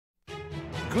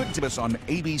Good Tips on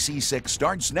ABC6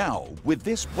 starts now with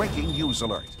this breaking news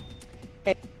alert.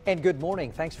 And good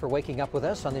morning. Thanks for waking up with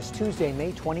us on this Tuesday,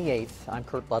 May 28th. I'm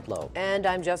Kurt Ludlow. And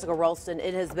I'm Jessica Ralston.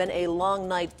 It has been a long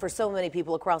night for so many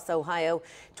people across Ohio.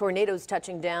 Tornadoes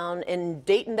touching down in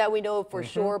Dayton that we know of for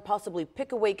sure, possibly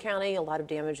Pickaway County, a lot of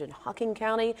damage in Hocking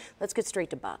County. Let's get straight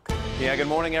to Buck. Yeah, good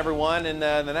morning, everyone. And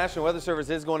the National Weather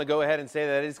Service is going to go ahead and say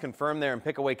that it is confirmed there in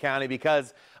Pickaway County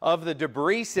because of the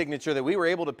debris signature that we were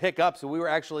able to pick up. So we were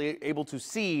actually able to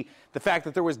see the fact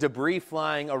that there was debris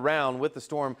flying around with the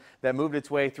storm that moved its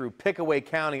way through Pickaway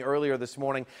County earlier this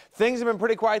morning. Things have been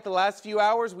pretty quiet the last few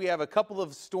hours. We have a couple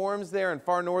of storms there in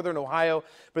far northern Ohio,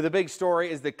 but the big story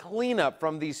is the cleanup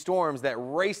from these storms that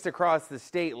raced across the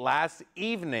state last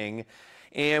evening.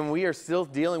 And we are still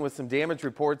dealing with some damage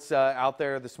reports out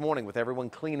there this morning with everyone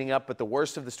cleaning up, but the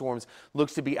worst of the storms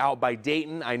looks to be out by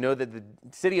Dayton. I know that the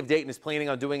city of Dayton is planning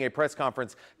on doing a press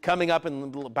conference coming up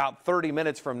in about 30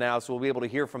 minutes from now, so we'll be able to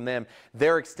hear from them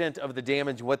their extent of the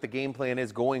damage, what the game plan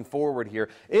is going forward here.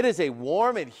 It is a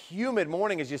warm and humid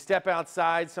morning as you step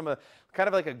outside. Kind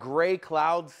of like a gray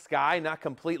cloud sky, not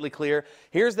completely clear.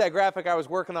 Here's that graphic I was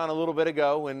working on a little bit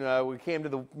ago when we came to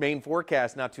the main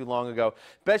forecast not too long ago.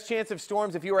 Best chance of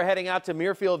storms if you are heading out to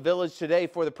Muirfield Village today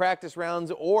for the practice rounds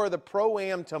or the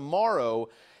Pro-Am tomorrow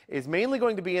is mainly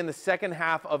going to be in the second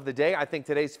half of the day. I think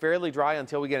today's fairly dry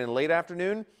until we get in late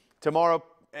afternoon. Tomorrow,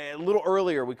 a little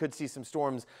earlier, we could see some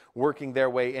storms working their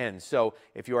way in. So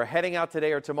if you are heading out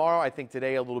today or tomorrow, I think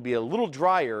today will be a little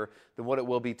drier than what it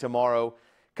will be tomorrow.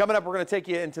 Coming up, we're going to take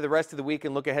you into the rest of the week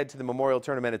and look ahead to the Memorial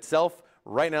Tournament itself.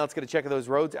 Right now, let's get a check of those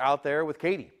roads out there with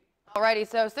Katie. Alrighty,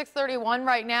 so 6:31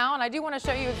 right now, and I do want to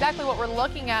show you exactly what we're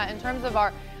looking at in terms of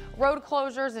our road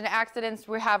closures and accidents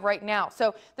we have right now.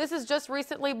 So this has just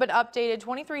recently been updated.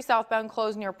 23 southbound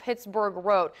closed near Pittsburgh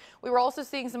Road. We were also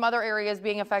seeing some other areas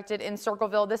being affected in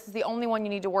Circleville. This is the only one you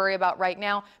need to worry about right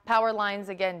now. Power lines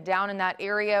again down in that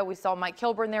area. We saw Mike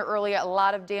Kilburn there earlier. A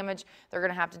lot of damage. They're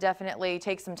going to have to definitely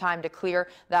take some time to clear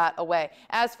that away.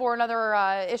 As for another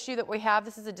issue that we have,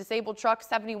 this is a disabled truck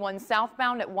 71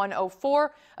 southbound at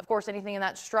 104. Of course, anything in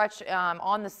that stretch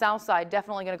on the south side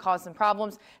definitely going to cause some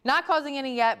problems. Not causing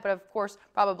any yet, but of course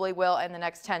probably will in the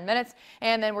next 10 minutes.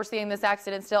 And then we're seeing this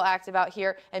accident still active out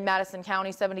here in Madison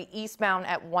County, 70 eastbound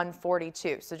at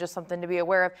 142. So just something to be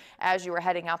aware of as you were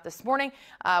heading out this morning.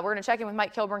 We're going to check in with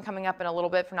Mike Kilburn coming up in a little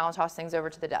bit. For now, I'll toss things over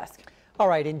to the desk. All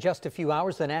right, in just a few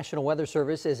hours, the National Weather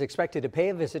Service is expected to pay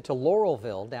a visit to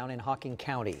Laurelville down in Hocking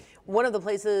County. One of the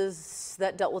places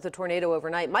that dealt with a tornado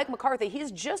overnight. Mike McCarthy,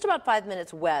 he's just about 5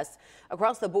 minutes west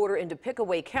across the border into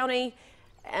Pickaway County.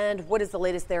 And what is the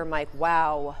latest there, Mike?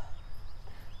 Wow.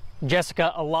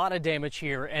 Jessica, a lot of damage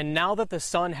here, and now that the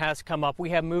sun has come up, we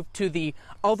have moved to the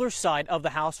other side of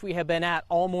the house we have been at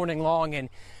all morning long, and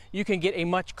you can get a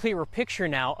much clearer picture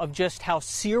now of just how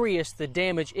serious the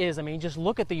damage is. I mean, just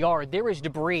look at the yard. There is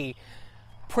debris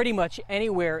pretty much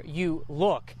anywhere you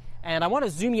look. And I want to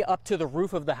zoom you up to the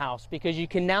roof of the house because you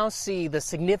can now see the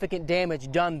significant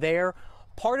damage done there.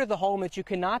 Part of the home that you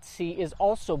cannot see is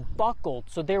also buckled,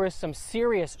 so there is some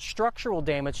serious structural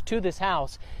damage to this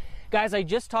house. Guys, I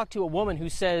just talked to a woman who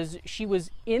says she was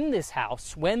in this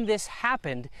house when this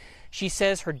happened. She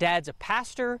says her dad's a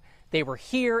pastor, they were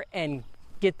here, and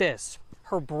get this,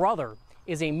 her brother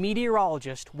is a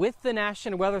meteorologist with the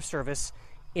National Weather Service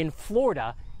in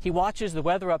Florida. He watches the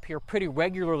weather up here pretty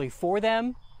regularly for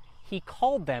them. He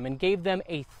called them and gave them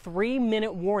a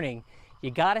 3-minute warning. You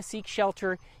got to seek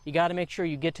shelter. You got to make sure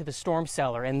you get to the storm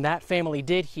cellar. And that family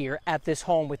did here at this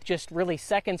home with just really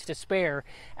seconds to spare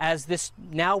as this,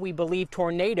 now we believe,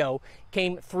 tornado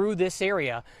came through this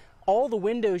area. All the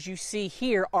windows you see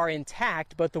here are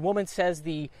intact, but the woman says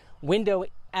the window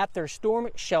at their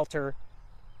storm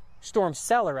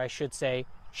cellar, I should say,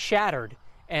 shattered.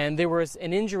 And there was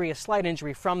an injury, a slight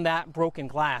injury from that broken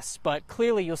glass. But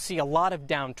clearly you'll see a lot of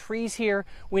downed trees here.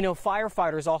 We know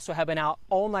firefighters also have been out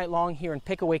all night long here in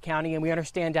Pickaway County, and we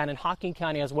understand down in Hocking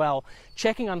County as well,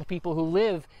 checking on the people who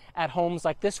live at homes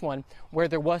like this one where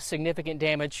there was significant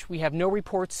damage. We have no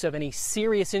reports of any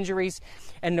serious injuries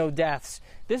and no deaths.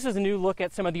 This is a new look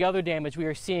at some of the other damage we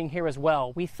are seeing here as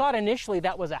well. We thought initially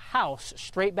that was a house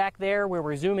straight back there where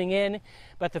we're zooming in,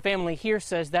 but the family here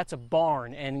says that's a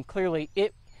barn, and clearly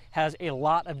it has a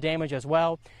lot of damage as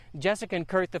well. Jessica and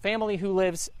Kurt, the family who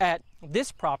lives at this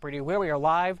property where we are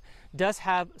live, does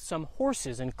have some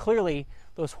horses, and clearly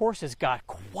those horses got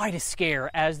quite a scare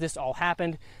as this all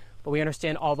happened. But we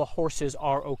understand all the horses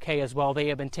are okay as well. They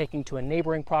have been taken to a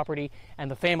neighboring property, and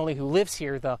the family who lives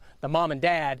here, the mom and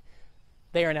dad,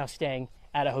 they are now staying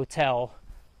at a hotel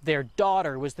Their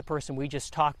daughter was the person we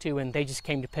just talked to, and they just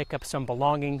came to pick up some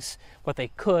belongings, what they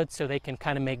could, so they can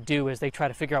kind of make do as they try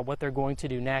to figure out what they're going to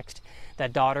do next.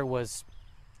 That daughter was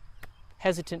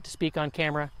hesitant to speak on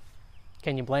camera.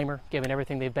 Can you blame her, given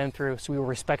everything they've been through? So we were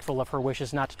respectful of her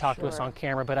wishes not to talk to us on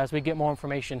camera. But as we get more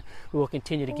information, we will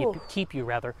continue to keep you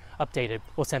updated.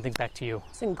 We'll send things back to you.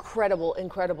 It's an incredible,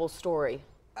 incredible story.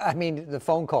 I mean, the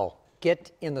phone call.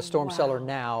 Get in the storm cellar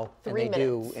now, and 3 they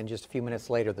minutes. do, and just a few minutes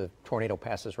later, the tornado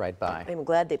passes right by. I'm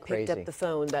glad they picked Crazy. up the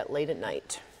phone that late at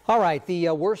night. All right, the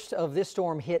worst of this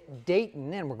storm hit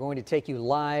Dayton, and we're going to take you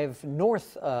live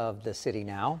north of the city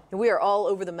now. And we are all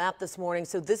over the map this morning,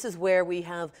 so this is where we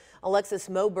have Alexis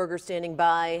Moberger standing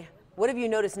by. What have you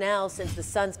noticed now since the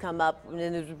sun's come up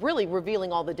and is really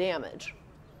revealing all the damage?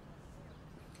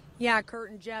 Yeah, Kurt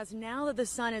and Jess, now that the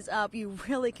sun is up, you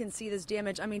really can see this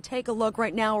damage. I mean, take a look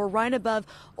right now. We're right above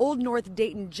Old North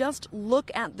Dayton. Just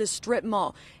look at the strip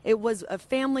mall. It was a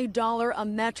Family Dollar, a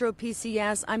Metro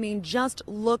PCS. I mean, just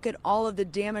look at all of the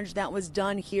damage that was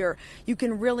done here. You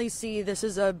can really see this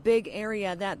is a big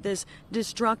area that this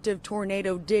destructive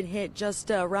tornado did hit just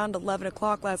around 11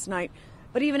 o'clock last night.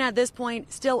 But even at this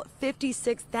point, still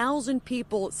 56,000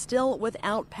 people still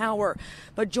without power.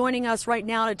 But joining us right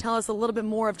now to tell us a little bit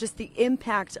more of just the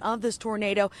impact of this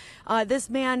tornado, this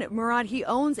man, Murad, he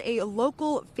owns a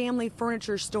local family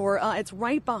furniture store. It's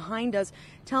right behind us.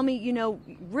 Tell me, you know,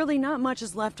 really not much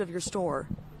is left of your store.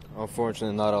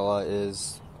 Unfortunately, not a lot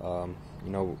is.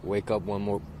 Wake up one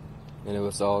more and it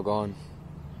was all gone.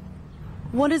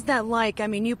 What is that like? I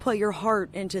mean, you put your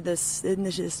heart into this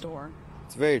store.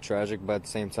 It's very tragic, but at the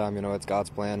same time, it's God's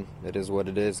plan. It is what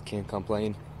it is. Can't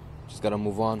complain. Just got to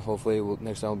move on. Hopefully,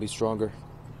 next time we'll be stronger.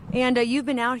 And you've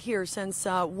been out here since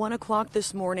 1 o'clock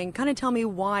this morning. Kind of tell me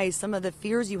why, some of the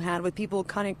fears you had with people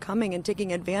kind of coming and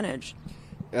taking advantage.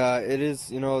 It is,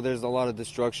 there's a lot of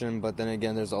destruction, but then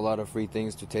again, there's a lot of free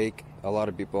things to take. A lot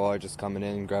of people are just coming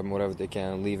in, grabbing whatever they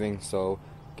can and leaving. So,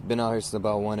 been out here since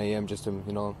about 1 a.m. just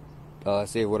to,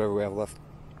 save whatever we have left.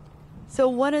 So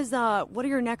what are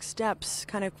your next steps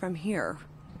kind of from here?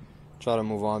 Try to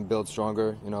move on, build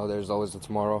stronger. There's always a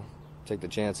tomorrow. Take the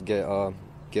chance, get up,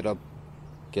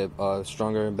 get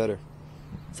stronger and better.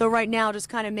 So right now, just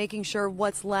kind of making sure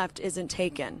what's left isn't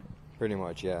taken. Pretty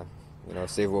much, yeah.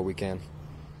 Save what we can.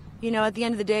 At the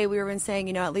end of the day, we were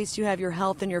saying, at least you have your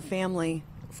health and your family.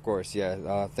 Of course,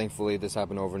 yeah. Thankfully, this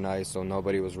happened overnight, so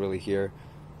nobody was really here.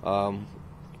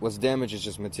 What's damaged is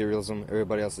just materialism.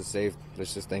 Everybody else is safe.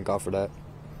 Let's just thank God for that.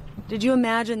 Did you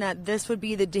imagine that this would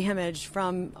be the damage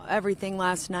from everything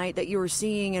last night that you were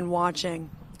seeing and watching?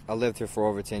 I lived here for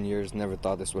over 10 years. Never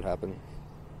thought this would happen.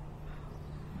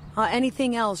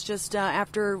 Anything else just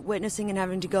after witnessing and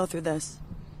having to go through this?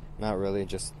 Not really.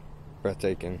 Just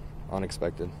breathtaking,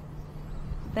 unexpected.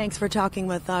 Thanks for talking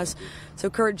with us. So,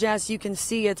 Kurt, Jess, you can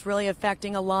see it's really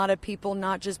affecting a lot of people,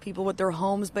 not just people with their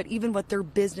homes, but even with their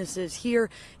businesses here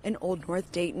in Old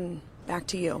North Dayton. Back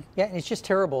to you. Yeah, and it's just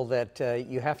terrible that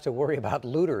you have to worry about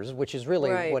looters, which is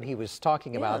really what he was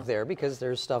talking about there, because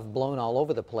there's stuff blown all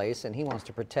over the place, and he wants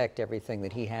to protect everything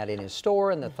that he had in his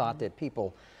store, and the thought that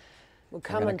people will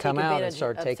come out and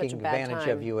start taking advantage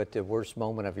of you at the worst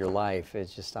moment of your life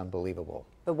is just unbelievable.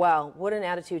 But wow, what an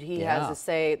attitude he has to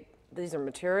say, these are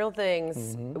material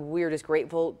things. We're just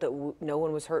grateful that no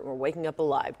one was hurt and we're waking up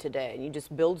alive today. And you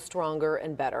just build stronger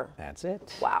and better. That's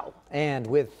it. Wow. And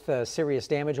with serious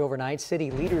damage overnight,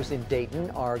 city leaders in Dayton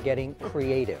are getting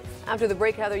creative. After the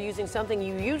break, how they're using something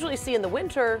you usually see in the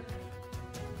winter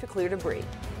to clear debris.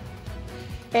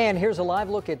 And here's a live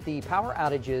look at the power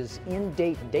outages in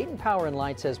Dayton. Dayton Power and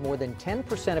Light says more than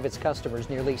 10% of its customers,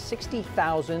 nearly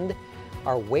 60,000,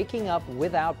 are waking up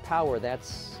without power.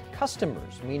 That's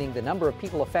customers, meaning the number of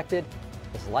people affected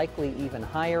is likely even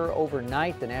higher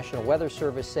overnight. The National Weather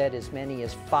Service said as many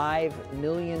as 5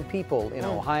 million people in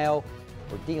Ohio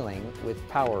were dealing with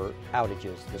power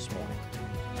outages this morning.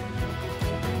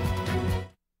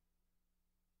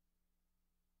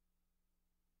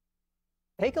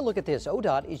 Take a look at this.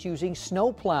 ODOT is using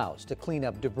snow plows to clean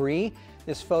up debris.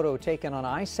 This photo taken on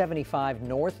I-75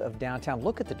 north of downtown.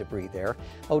 Look at the debris there.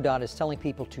 ODOT is telling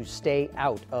people to stay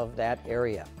out of that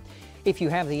area. If you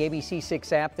have the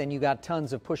ABC6 app, then you got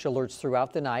tons of push alerts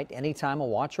throughout the night. Anytime a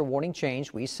watch or warning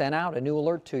changed, we sent out a new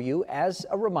alert to you as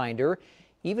a reminder.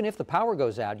 Even if the power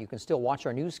goes out, you can still watch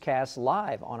our newscasts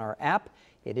live on our app.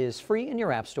 It is free in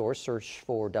your app store. Search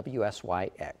for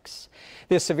WSYX.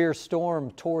 This severe storm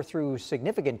tore through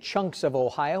significant chunks of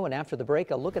Ohio, and after the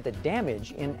break, a look at the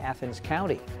damage in Athens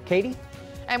County. Katie?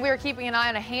 And we are keeping an eye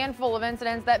on a handful of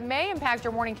incidents that may impact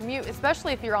your morning commute,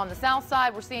 especially if you're on the south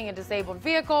side. We're seeing a disabled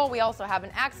vehicle. We also have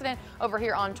an accident over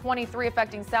here on 23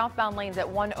 affecting southbound lanes at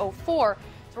 104.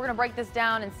 So we're going to break this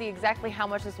down and see exactly how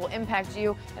much this will impact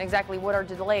you and exactly what our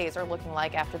delays are looking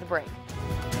like after the break.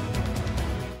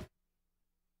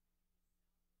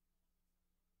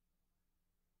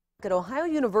 At Ohio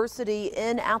University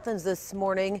in Athens this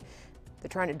morning. They're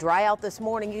trying to dry out this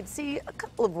morning. You can see a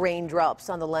couple of raindrops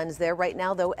on the lens there. Right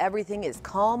now, though, everything is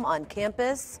calm on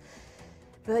campus.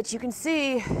 But you can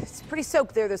see it's pretty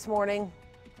soaked there this morning.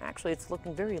 Actually, it's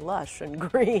looking very lush and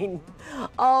green.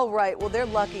 All right, well, they're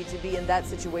lucky to be in that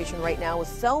situation right now with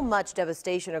so much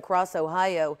devastation across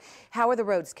Ohio. How are the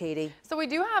roads, Katie? So we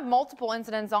do have multiple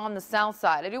incidents on the south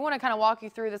side. I do want to kind of walk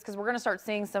you through this because we're going to start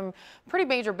seeing some pretty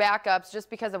major backups just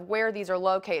because of where these are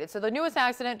located. So the newest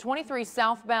accident, 23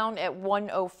 southbound at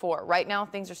 104. Right now,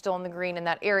 things are still in the green in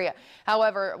that area.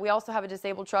 However, we also have a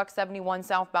disabled truck, 71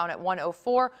 southbound at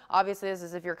 104. Obviously, this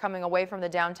is if you're coming away from the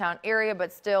downtown area,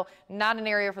 but still not an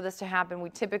area for this to happen. We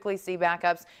typically see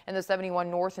backups in the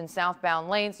 71 north and southbound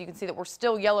lanes. You can see that we're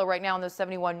still yellow right now in those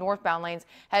 71 northbound lanes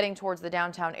heading towards the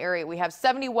downtown area. We have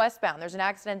 70 westbound. There's an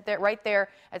accident there, right there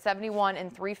at 71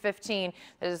 and 315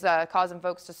 that is causing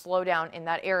folks to slow down in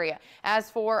that area. As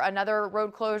for another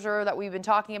road closure that we've been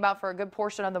talking about for a good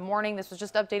portion of the morning, this was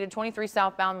just updated. 23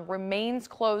 southbound remains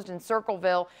closed in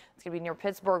Circleville. It's going to be near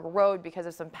Pittsburgh Road because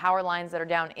of some power lines that are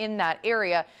down in that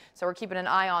area. So we're keeping an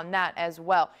eye on that as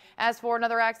well. As for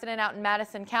another accident out in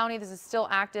Madison County, this is still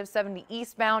active, 70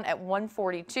 eastbound at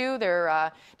 142.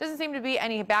 There doesn't seem to be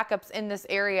any backups in this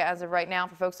area as of right now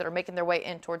for folks that are making their way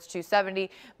in towards 270.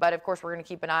 But of course, we're going to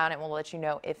keep an eye on it and we'll let you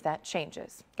know if that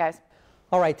changes. Guys.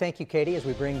 All right. Thank you, Katie. As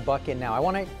we bring Buck in now, I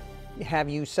want to have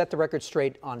you set the record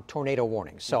straight on tornado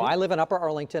warnings. So I live in Upper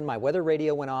Arlington. My weather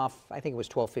radio went off. I think it was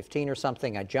 12:15 or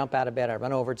something. I jump out of bed. I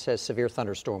run over. It says severe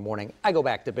thunderstorm warning. I go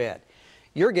back to bed.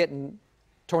 You're getting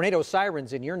tornado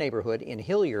sirens in your neighborhood in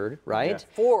Hilliard, right?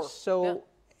 Yeah. 4. So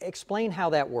explain how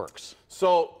that works.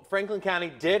 So Franklin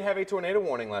County did have a tornado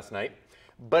warning last night,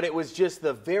 but it was just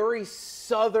the very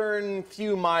southern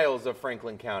few miles of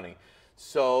Franklin County.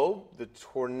 So the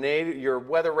tornado, your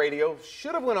weather radio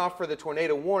should have went off for the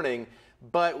tornado warning,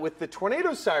 but with the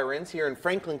tornado sirens here in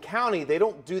Franklin County, they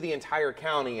don't do the entire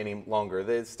county any longer.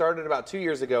 They started about 2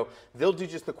 years ago. They'll do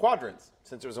just the quadrants.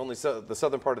 Since it was only the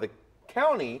southern part of the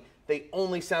county, they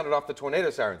only sounded off the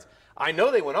tornado sirens. I know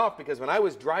they went off because when I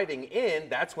was driving in,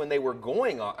 that's when they were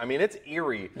going off. I mean, it's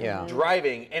eerie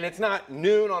driving, and it's not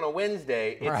noon on a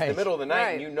Wednesday. It's the middle of the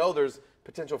night, and you know there's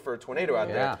potential for a tornado out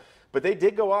there. But they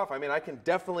did go off. I mean, I can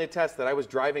definitely attest that I was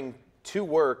driving to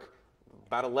work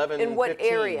about 11:15. In what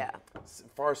area?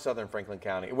 Far southern Franklin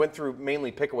County. It went through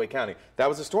mainly Pickaway County. That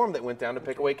was a storm that went down to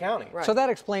Pickaway County. Right. So that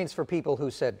explains for people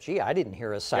who said, gee, I didn't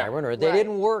hear a siren or they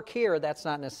didn't work here. That's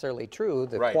not necessarily true.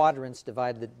 The quadrants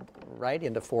divided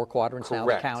into 4 quadrants now,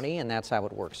 the county, and that's how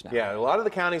it works now. Yeah, a lot of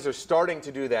the counties are starting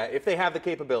to do that if they have the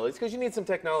capabilities, because you need some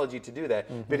technology to do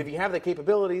that. But if you have the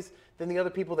capabilities, then the other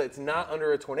people that's not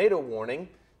under a tornado warning,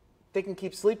 they can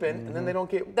keep sleeping, and then they don't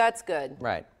get... That's good.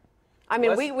 Right. I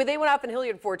mean, they went off in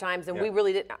Hilliard 4 times, and we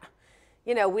really didn't,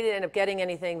 you know, we didn't end up getting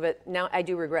anything, but now I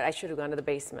do regret I should have gone to the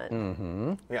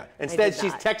basement. Yeah. Instead,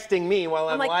 she's texting me while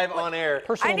I'm like, live on air.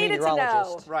 Personal I needed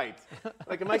meteorologist. to know. Right.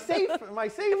 Like, am I safe? Am I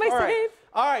safe? Am I safe?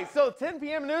 All right, so 10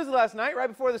 p.m. news last night, right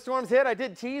before the storms hit, I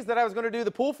did tease that I was going to do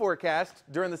the pool forecast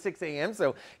during the 6 a.m.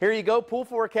 So here you go, pool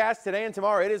forecast today and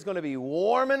tomorrow. It is going to be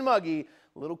warm and muggy.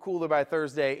 A little cooler by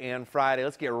Thursday and Friday.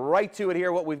 Let's get right to it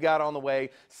here, what we've got on the way.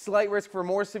 Slight risk for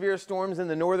more severe storms in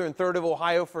the northern third of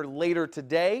Ohio for later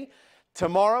today.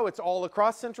 Tomorrow, it's all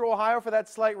across central Ohio for that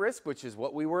slight risk, which is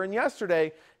what we were in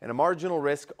yesterday, and a marginal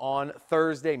risk on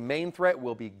Thursday. Main threat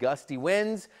will be gusty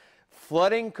winds.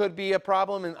 Flooding could be a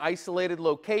problem in isolated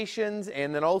locations,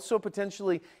 and then also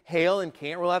potentially hail, and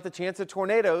can't rule out the chance of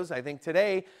tornadoes. I think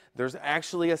today there's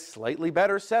actually a slightly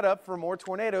better setup for more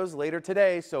tornadoes later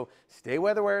today, so stay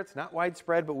weather aware. It's not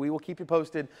widespread, but we will keep you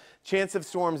posted. Chance of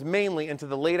storms mainly into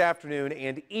the late afternoon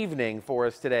and evening for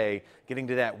us today, getting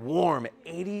to that warm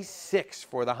 86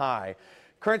 for the high.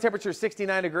 Current temperature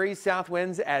 69 degrees, south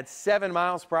winds at 7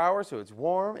 miles per hour, so it's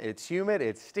warm, it's humid,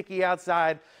 it's sticky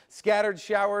outside. Scattered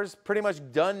showers pretty much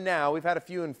done now. We've had a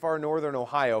few in far northern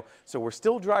Ohio, so we're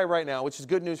still dry right now, which is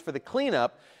good news for the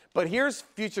cleanup. But here's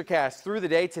Futurecast through the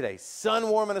day today. Sun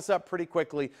warming us up pretty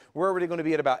quickly. We're already going to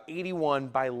be at about 81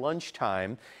 by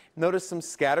lunchtime. Notice some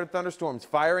scattered thunderstorms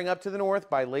firing up to the north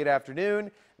by late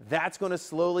afternoon. That's going to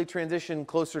slowly transition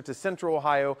closer to central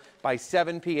Ohio by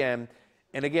 7 p.m.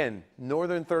 And again,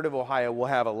 northern third of Ohio will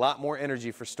have a lot more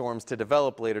energy for storms to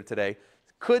develop later today.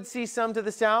 Could see some to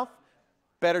the south,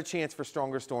 Better chance for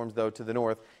stronger storms, though, to the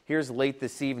north. Here's late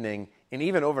this evening and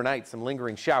even overnight, some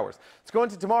lingering showers. Let's go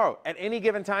into tomorrow. At any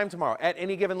given time tomorrow, at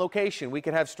any given location, we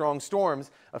could have strong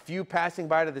storms. A few passing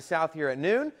by to the south here at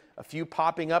noon, a few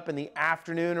popping up in the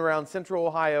afternoon around central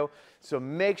Ohio. So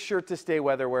make sure to stay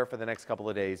weather aware for the next couple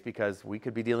of days because we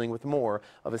could be dealing with more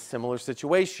of a similar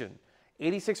situation.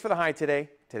 86 for the high today.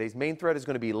 Today's main threat is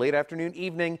going to be late afternoon,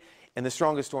 evening, and the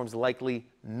strongest storms likely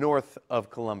north of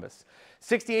Columbus.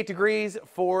 68 degrees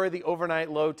for the overnight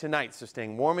low tonight. So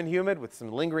staying warm and humid with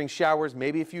some lingering showers,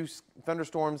 maybe a few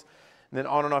thunderstorms, and then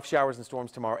on and off showers and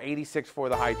storms tomorrow. 86 for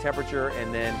the high temperature,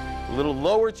 and then a little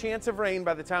lower chance of rain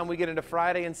by the time we get into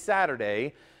Friday and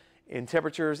Saturday. In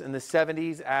temperatures in the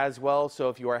 70s as well. So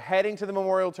if you are heading to the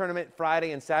Memorial Tournament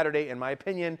Friday and Saturday, in my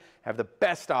opinion, have the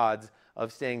best odds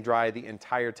of staying dry the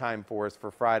entire time for us for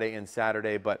Friday and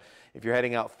Saturday. But if you're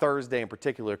heading out Thursday in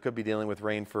particular, could be dealing with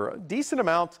rain for a decent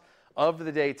amount of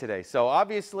the day today. So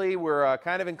obviously we're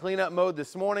kind of in cleanup mode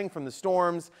this morning from the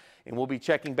storms, and we'll be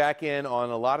checking back in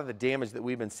on a lot of the damage that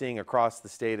we've been seeing across the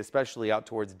state, especially out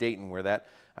towards Dayton, where that,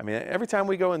 I mean, every time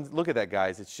we go and look at that,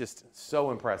 guys, it's just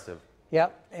so impressive.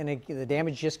 Yep, and the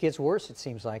damage just gets worse, it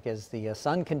seems like, as the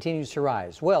sun continues to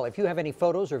rise. Well, if you have any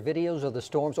photos or videos of the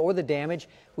storms or the damage,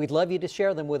 we'd love you to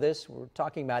share them with us. We're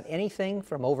talking about anything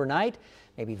from overnight,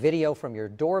 maybe video from your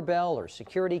doorbell or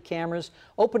security cameras.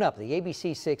 Open up the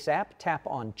ABC6 app, tap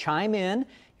on Chime In.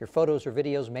 Your photos or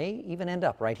videos may even end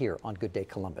up right here on Good Day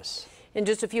Columbus. In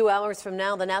just a few hours from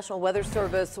now, the National Weather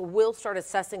Service will start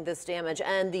assessing this damage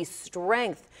and the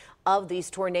strength of these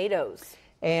tornadoes.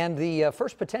 And the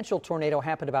first potential tornado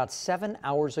happened about 7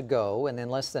 hours ago, and then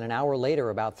less than an hour later,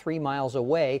 about 3 miles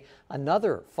away,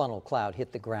 another funnel cloud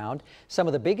hit the ground. Some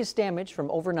of the biggest damage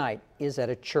from overnight is at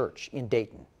a church in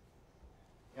Dayton.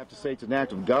 I have to say it's an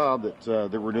act of God that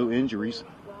there were no injuries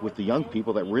with the young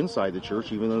people that were inside the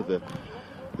church, even though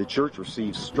the church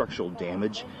received structural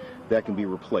damage that can be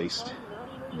replaced.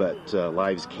 But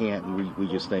lives can't, and we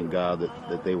just thank God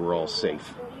that they were all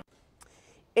safe.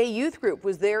 A youth group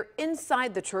was there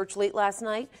inside the church late last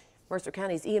night. Mercer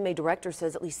County's EMA director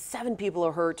says at least 7 people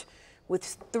are hurt, with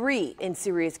 3 in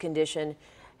serious condition.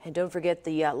 And don't forget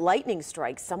the lightning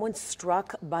strike. Someone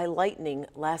struck by lightning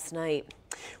last night.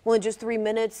 Well, in just 3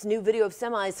 minutes, new video of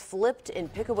semis flipped in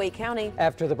Pickaway County.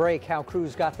 After the break, how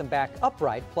crews got them back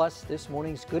upright, plus this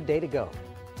morning's Good Day to Go.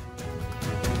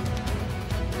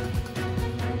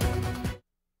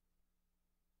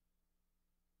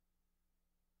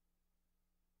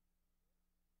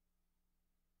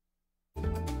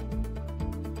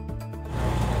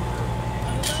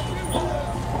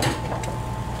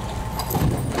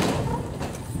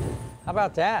 How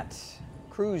about that?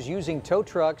 Crews using tow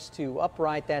trucks to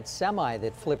upright that semi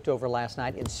that flipped over last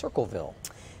night in Circleville.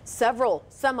 Several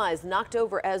semis knocked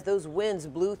over as those winds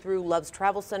blew through Love's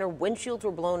Travel Center. Windshields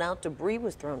were blown out. Debris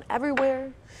was thrown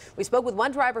everywhere. We spoke with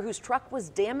one driver whose truck was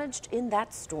damaged in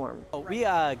that storm. We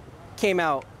came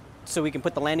out so we can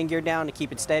put the landing gear down to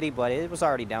keep it steady, but it was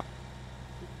already down.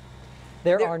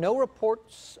 There are no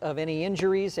reports of any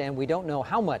injuries, and we don't know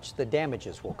how much the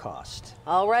damages will cost.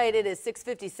 All right, it is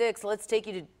 6:56. Let's take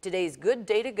you to today's Good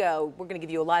Day to Go. We're going to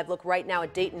give you a live look right now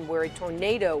at Dayton, where a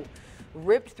tornado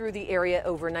ripped through the area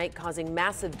overnight, causing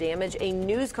massive damage. A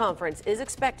news conference is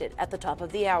expected at the top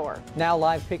of the hour. Now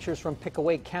live pictures from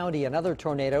Pickaway County. Another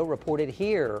tornado reported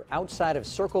here outside of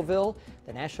Circleville.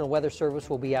 The National Weather Service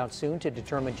will be out soon to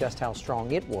determine just how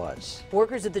strong it was.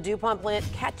 Workers at the DuPont plant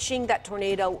catching that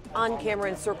tornado on camera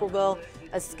in Circleville.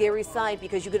 A scary sight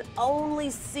because you could only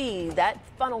see that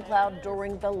funnel cloud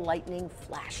during the lightning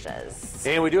flashes.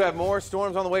 And we do have more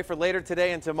storms on the way for later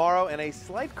today and tomorrow, and a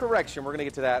slight correction. We're going to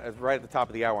get to that right at the top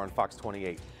of the hour on Fox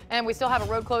 28. And we still have a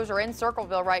road closure in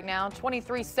Circleville right now.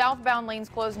 23 southbound lanes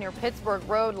closed near Pittsburgh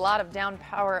Road. A lot of down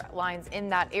power lines in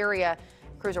that area.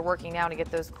 Crews are working now to get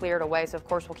those cleared away. So, of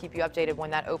course, we'll keep you updated when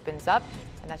that opens up.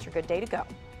 And that's your Good Day to Go.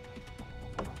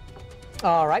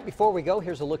 All right, before we go,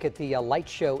 here's a look at the light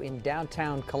show in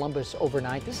downtown Columbus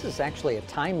overnight. This is actually a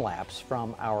time lapse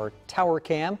from our tower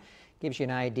cam. Gives you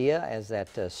an idea as that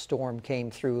storm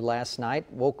came through last night.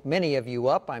 Woke many of you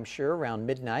up, I'm sure, around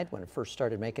midnight when it first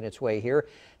started making its way here.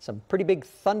 Some pretty big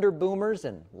thunder boomers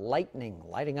and lightning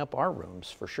lighting up our rooms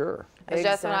for sure. As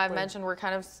Jess and I have mentioned, we're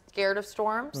kind of scared of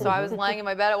storms. So I was lying in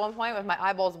my bed at one point with my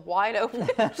eyeballs wide open,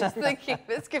 just thinking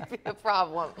this could be a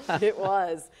problem. It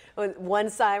was. 1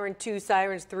 siren, 2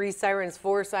 sirens, 3 sirens,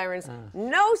 4 sirens.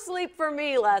 No sleep for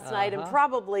me last night, and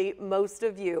probably most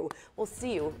of you. We'll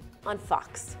see you on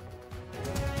Fox.